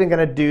not even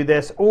gonna do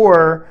this.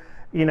 Or,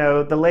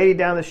 the lady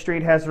down the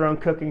street has her own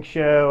cooking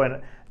show,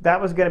 and that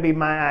was gonna be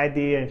my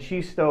idea, and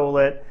she stole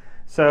it.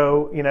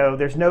 So,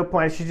 there's no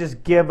point. I should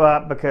just give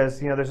up because,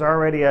 there's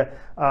already a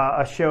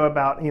show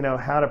about,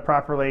 how to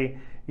properly,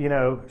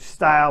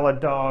 style a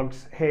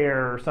dog's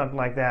hair or something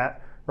like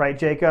that. Right,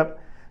 Jacob?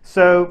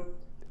 So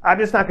I'm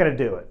just not going to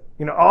do it.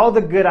 All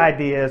the good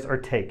ideas are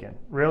taken.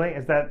 Really?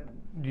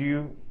 Do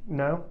you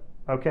know?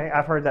 Okay,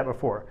 I've heard that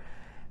before.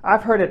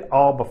 I've heard it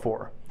all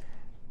before.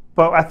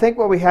 But I think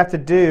what we have to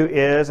do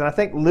is, and I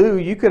think Lou,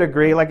 you could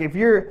agree, like if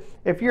you're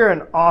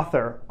an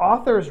author,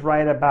 authors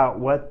write about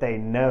what they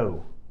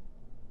know.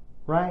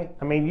 Right?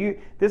 I mean,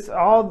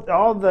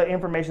 all the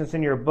information that's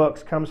in your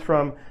books comes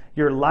from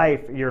your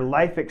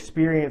life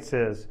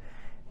experiences.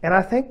 And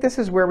I think this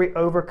is where we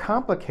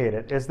overcomplicate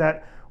it, is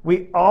that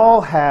we all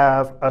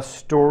have a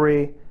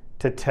story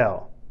to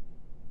tell.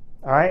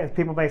 All right? And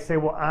people may say,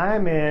 well, I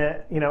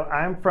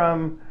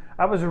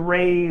was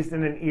raised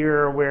in an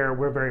era where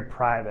we're very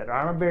private.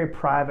 I'm a very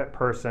private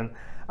person.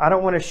 I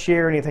don't want to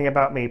share anything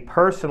about me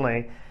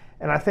personally.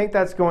 And I think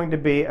that's going to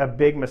be a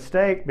big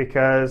mistake,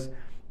 because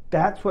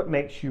that's what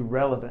makes you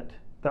relevant.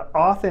 The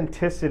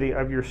authenticity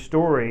of your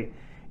story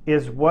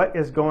is what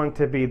is going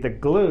to be the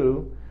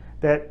glue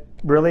that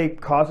really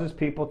causes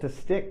people to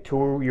stick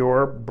to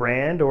your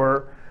brand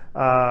or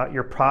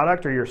your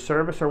product or your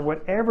service or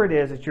whatever it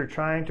is that you're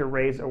trying to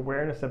raise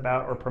awareness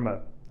about or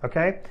promote.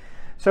 Okay?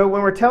 So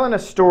when we're telling a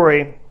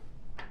story,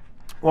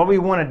 what we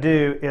want to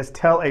do is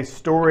tell a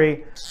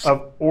story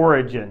of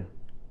origin.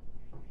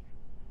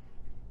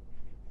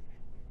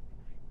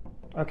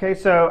 Okay,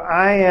 so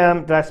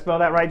did I spell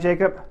that right,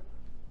 Jacob?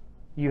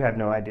 You have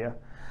no idea.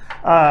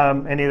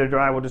 And neither do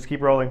I. We'll just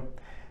keep rolling.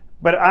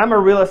 But I'm a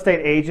real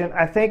estate agent.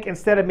 I think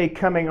instead of me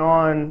coming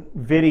on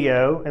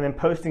video and then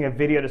posting a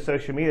video to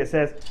social media that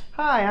says,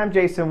 "Hi, I'm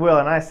Jason Will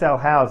and I sell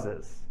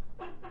houses."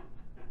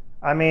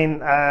 I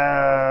mean,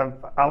 a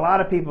lot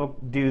of people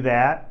do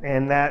that,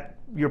 and that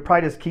you'll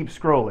probably just keep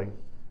scrolling,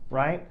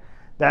 right?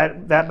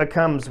 That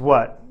becomes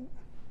what?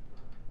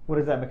 What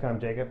does that become,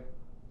 Jacob?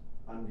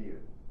 Unviewed.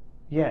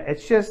 Yeah,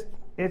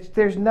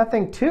 there's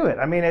nothing to it.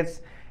 I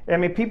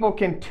mean, people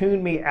can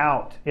tune me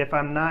out if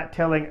I'm not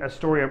telling a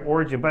story of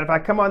origin. But if I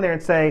come on there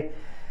and say,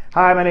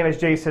 "Hi, my name is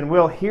Jason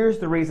Will. Here's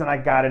the reason I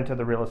got into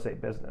the real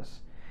estate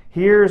business.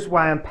 Here's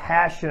why I'm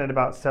passionate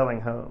about selling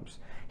homes.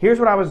 Here's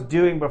what I was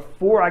doing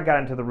before I got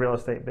into the real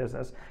estate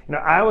business.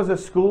 I was a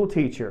school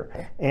teacher,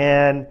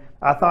 and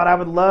I thought I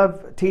would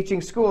love teaching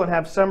school and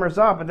have summers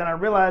off. But then I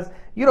realized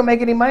you don't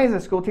make any money as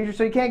a school teacher,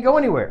 so you can't go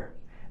anywhere.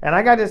 And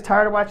I got just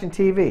tired of watching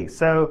TV.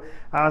 So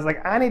I was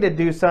like, I need to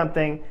do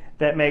something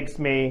that makes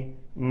me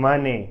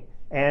money."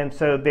 And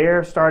so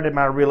there started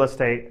my real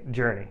estate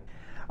journey.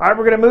 All right,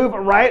 we're going to move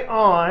right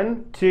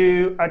on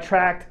to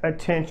attract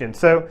attention.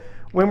 So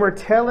when we're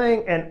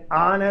telling an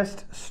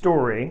honest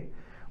story,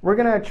 we're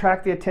going to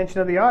attract the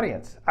attention of the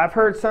audience. I've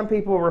heard some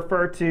people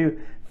refer to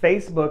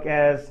Facebook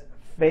as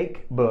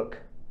fake book.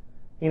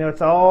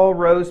 It's all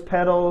rose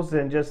petals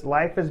and just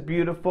life is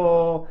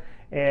beautiful.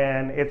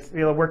 And it's,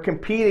 we're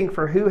competing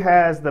for who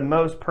has the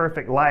most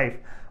perfect life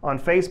on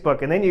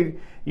Facebook. And then you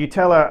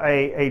tell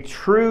a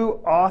true,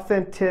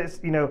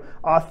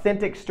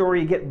 authentic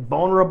story. You get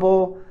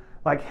vulnerable.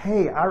 Like,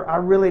 hey, I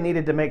really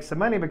needed to make some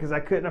money because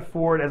I couldn't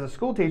afford, as a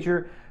school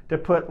teacher, to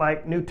put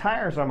like new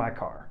tires on my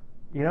car.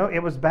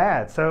 It was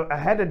bad. So I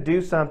had to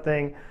do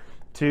something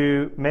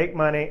to make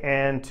money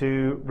and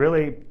to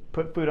really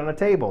put food on the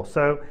table.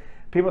 So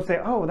people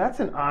say, oh, that's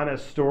an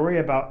honest story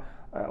about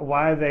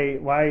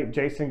why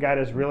Jason got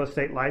his real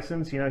estate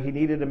license. He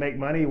needed to make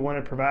money. He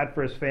wanted to provide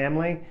for his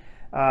family.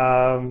 He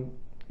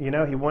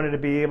wanted to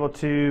be able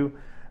to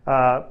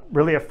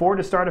really afford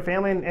to start a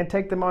family and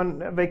take them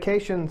on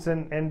vacations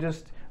and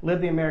just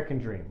live the American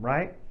dream,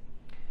 right?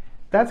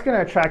 That's going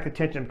to attract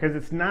attention because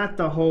it's not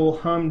the whole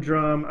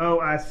humdrum, oh,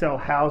 I sell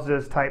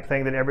houses type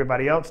thing that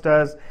everybody else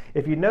does.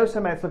 If you know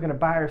somebody that's looking to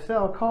buy or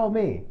sell, call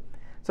me.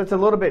 So it's a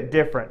little bit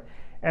different.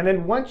 And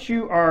then once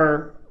you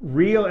are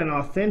real and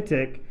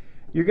authentic,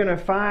 you're going to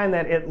find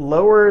that it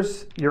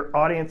lowers your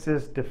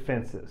audience's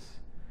defenses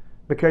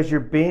because you're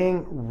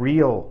being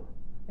real,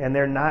 and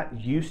they're not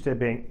used to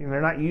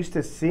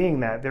seeing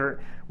that.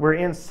 We're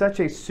in such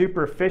a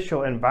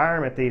superficial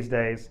environment these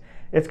days.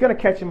 It's going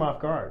to catch them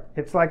off guard.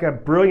 It's like a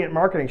brilliant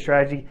marketing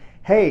strategy.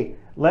 Hey,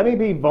 let me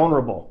be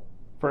vulnerable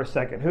for a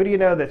second. Who do you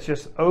know that's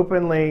just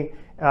openly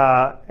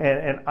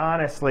and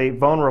honestly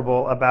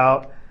vulnerable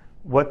about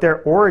what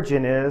their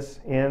origin is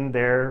in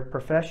their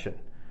profession,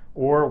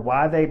 or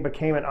why they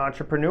became an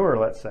entrepreneur,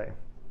 let's say?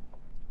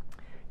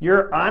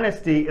 Your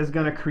honesty is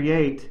going to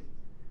create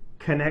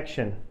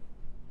connection.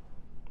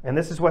 And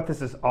this is what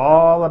this is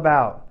all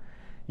about.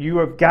 You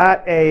have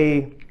got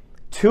a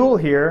tool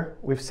here.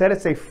 We've said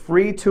it's a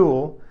free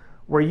tool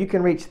where you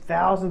can reach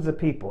thousands of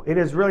people.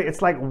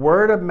 It's like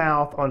word of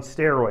mouth on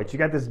steroids. You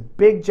got this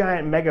big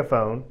giant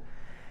megaphone,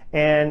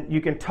 and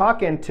you can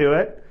talk into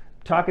it.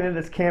 Talking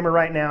into this camera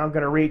right now, I'm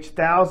going to reach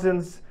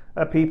thousands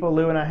of people.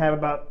 Lou and I have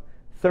about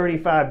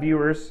 35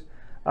 viewers.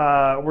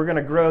 We're going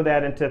to grow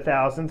that into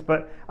thousands,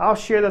 but I'll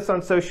share this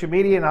on social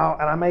media, and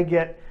I may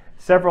get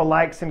several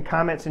likes and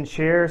comments and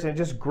shares, and it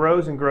just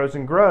grows and grows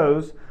and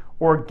grows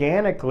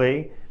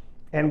organically.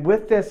 And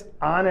with this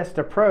honest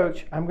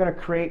approach, I'm going to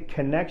create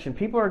connection.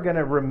 People are going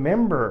to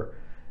remember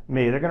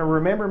me. They're going to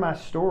remember my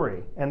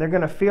story, and they're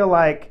going to feel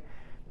like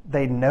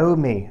they know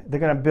me. They're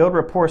going to build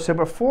rapport. So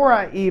before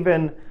I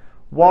even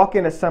walk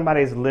into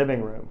somebody's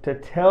living room to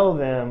tell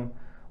them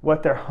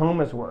what their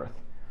home is worth,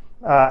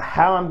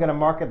 how I'm going to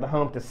market the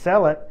home to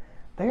sell it,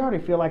 they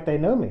already feel like they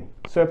know me.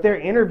 So if they're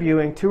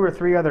interviewing 2 or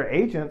 3 other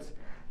agents,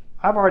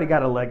 I've already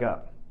got a leg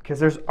up because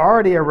there's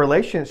already a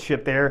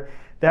relationship there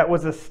that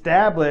was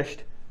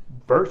established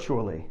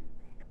virtually.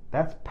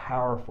 That's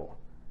powerful.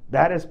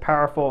 That is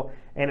powerful,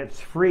 and it's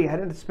free. I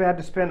didn't have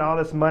to spend all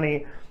this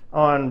money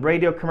on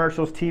radio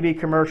commercials, TV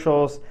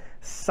commercials,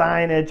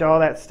 signage, all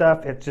that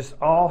stuff. It just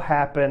all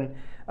happened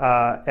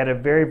at a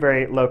very,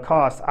 very low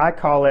cost. I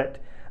call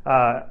it,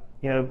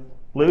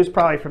 Lou's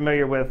probably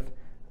familiar with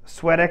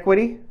sweat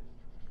equity.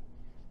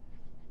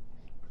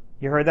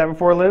 You heard that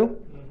before, Lou?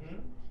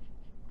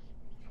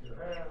 Mm-hmm.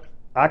 Sure have.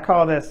 I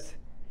call this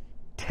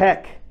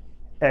tech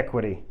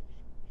equity.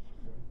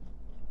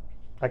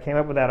 I came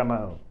up with that on my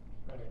own.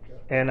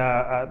 And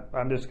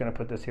I'm just going to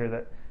put this here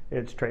that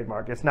it's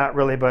trademarked. It's not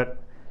really,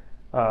 but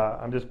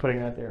I'm just putting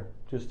that there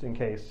just in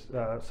case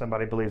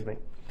somebody believes me.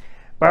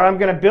 But I'm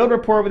going to build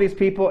rapport with these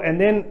people, and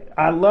then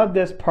I love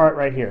this part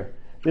right here,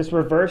 this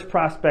reverse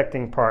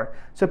prospecting part.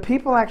 So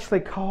people actually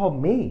call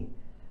me.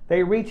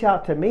 They reach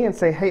out to me and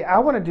say, hey, I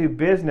want to do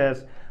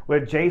business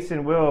with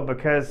Jason Will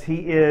because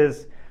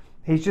he's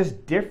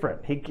just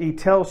different. He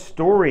tells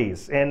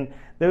stories, and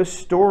those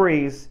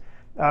stories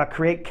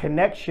create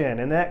connection,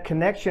 and that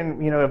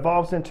connection,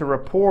 evolves into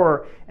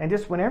rapport. And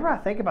just whenever I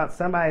think about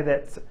somebody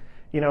that's,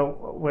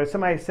 when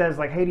somebody says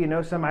like, hey, do you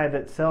know somebody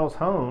that sells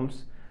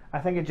homes? I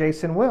think of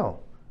Jason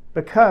Will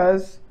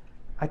because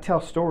I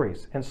tell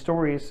stories, and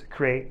stories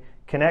create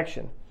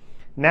connection.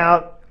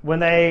 Now, when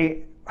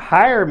they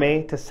hire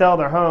me to sell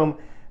their home,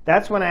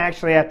 that's when I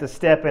actually have to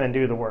step in and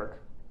do the work.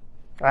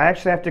 I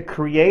actually have to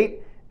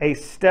create a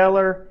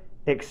stellar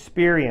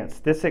experience.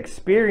 This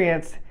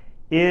experience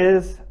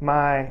is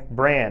my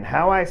brand.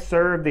 How I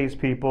serve these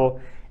people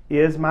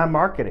is my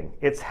marketing.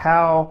 It's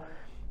how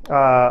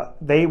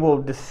they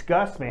will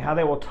discuss me, how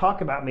they will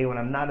talk about me when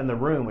I'm not in the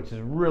room, which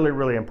is really,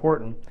 really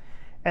important.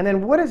 And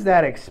then what does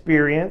that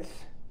experience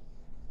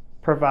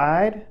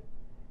provide?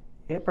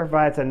 It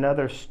provides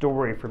another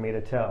story for me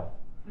to tell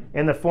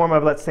in the form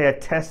of, let's say, a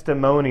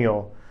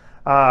testimonial,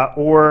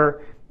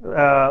 or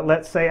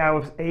let's say I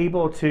was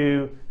able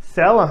to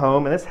sell a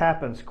home, and this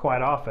happens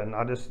quite often.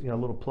 I'll just, a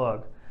little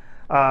plug.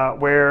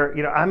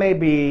 Where I may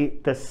be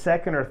the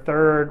second or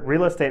third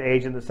real estate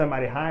agent that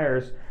somebody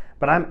hires,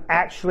 but I'm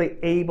actually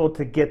able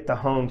to get the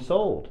home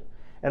sold,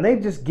 and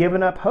they've just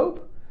given up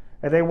hope,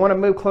 and they want to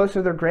move closer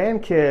to their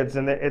grandkids,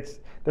 and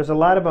there's a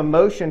lot of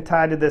emotion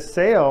tied to this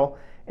sale,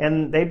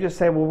 and they just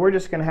say, well, we're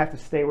just going to have to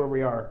stay where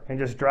we are and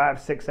just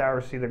drive 6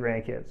 hours to see the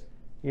grandkids.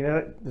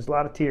 There's a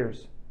lot of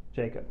tears,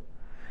 Jacob,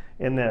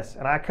 in this,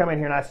 and I come in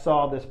here and I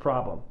solve this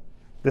problem.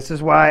 This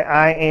is why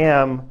I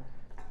am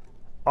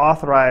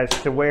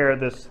authorized to wear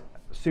this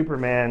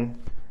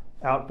Superman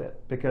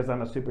outfit, because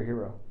I'm a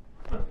superhero.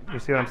 You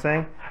see what I'm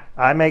saying?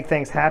 I make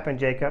things happen,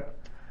 Jacob.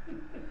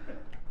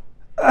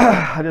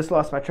 I just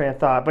lost my train of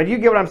thought. But you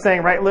get what I'm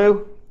saying, right,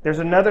 Lou? There's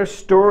another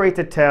story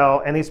to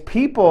tell, and these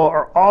people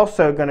are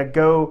also going to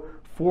go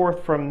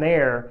forth from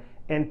there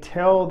and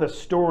tell the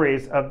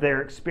stories of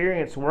their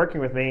experience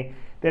working with me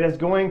that is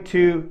going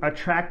to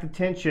attract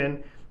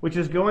attention, which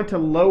is going to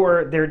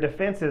lower their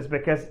defenses,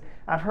 because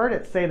I've heard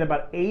it say that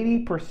about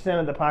 80%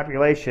 of the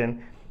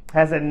population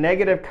has a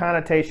negative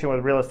connotation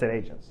with real estate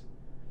agents.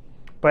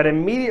 But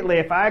immediately,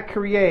 if I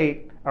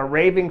create a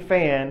raving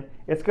fan,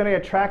 it's going to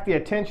attract the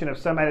attention of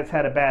somebody that's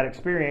had a bad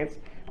experience.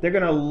 They're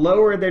going to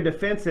lower their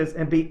defenses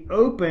and be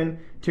open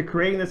to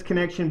creating this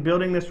connection,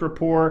 building this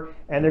rapport,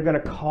 and they're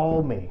going to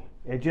call me.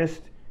 It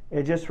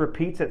just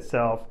repeats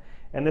itself.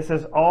 And this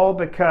is all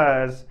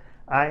because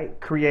I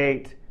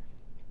create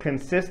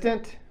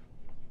consistent,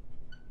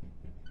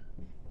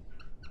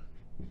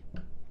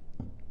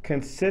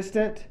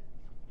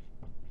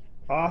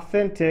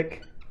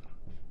 authentic,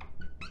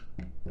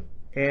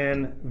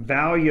 and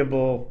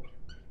valuable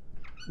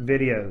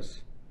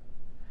videos.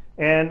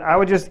 And I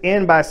would just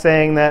end by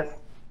saying that,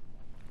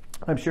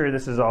 I'm sure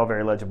this is all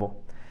very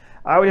legible.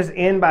 I would just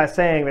end by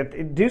saying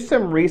that do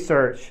some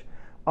research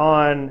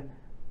on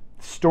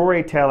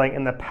storytelling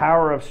and the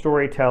power of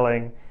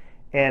storytelling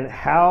and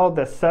how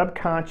the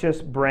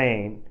subconscious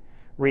brain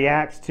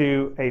reacts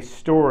to a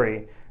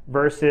story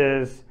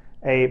versus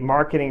a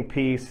marketing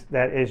piece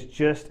that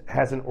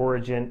has an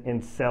origin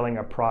in selling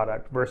a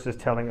product versus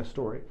telling a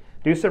story.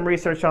 Do some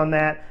research on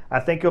that.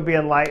 I think you'll be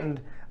enlightened.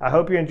 I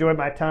hope you enjoyed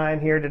my time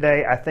here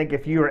today. I think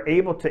if you are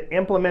able to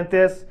implement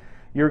this,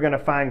 you're going to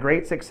find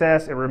great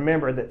success. And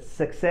remember that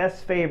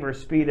success favors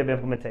speed of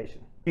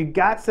implementation. If you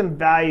got some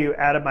value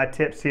out of my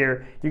tips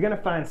here, you're going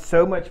to find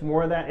so much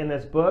more of that in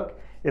this book.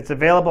 It's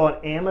available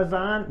on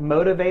Amazon,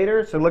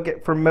 Motivators. So look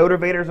for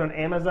Motivators on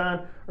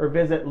Amazon or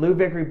visit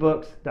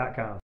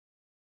louvickerybooks.com.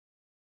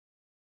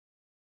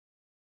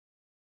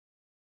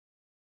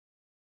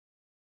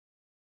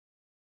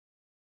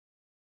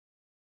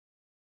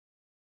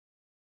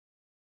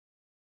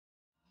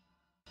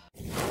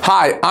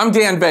 Hi, I'm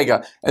Dan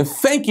Vega, and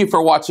thank you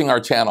for watching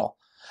our channel.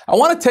 I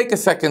want to take a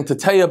second to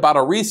tell you about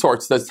a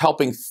resource that's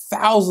helping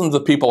thousands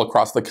of people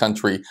across the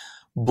country,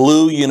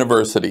 Blue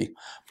University.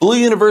 Blue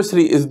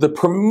University is the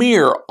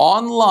premier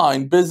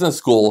online business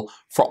school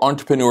for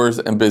entrepreneurs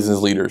and business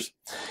leaders.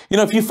 You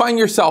know, if you find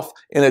yourself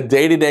in a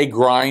day-to-day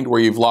grind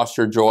where you've lost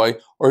your joy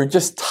or you're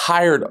just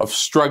tired of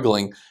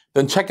struggling,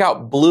 then check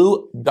out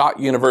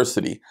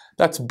blue.university.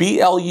 That's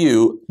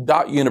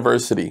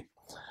BLU.university.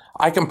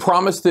 I can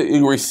promise that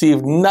you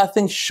receive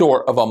nothing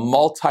short of a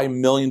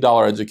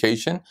multi-million-dollar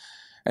education.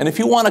 And if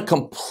you want a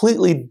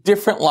completely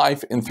different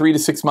life in 3 to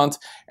 6 months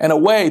and a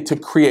way to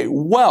create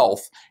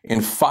wealth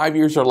in 5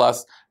 years or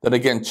less, then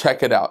again,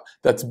 check it out.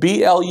 That's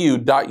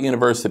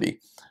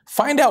BLU.university.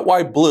 Find out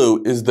why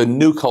blue is the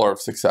new color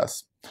of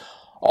success.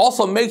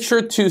 Also, make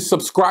sure to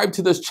subscribe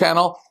to this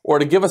channel or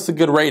to give us a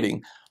good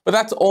rating, but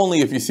that's only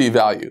if you see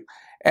value.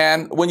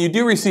 And when you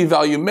do receive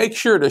value, make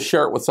sure to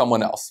share it with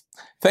someone else.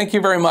 Thank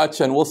you very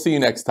much, and we'll see you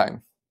next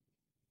time.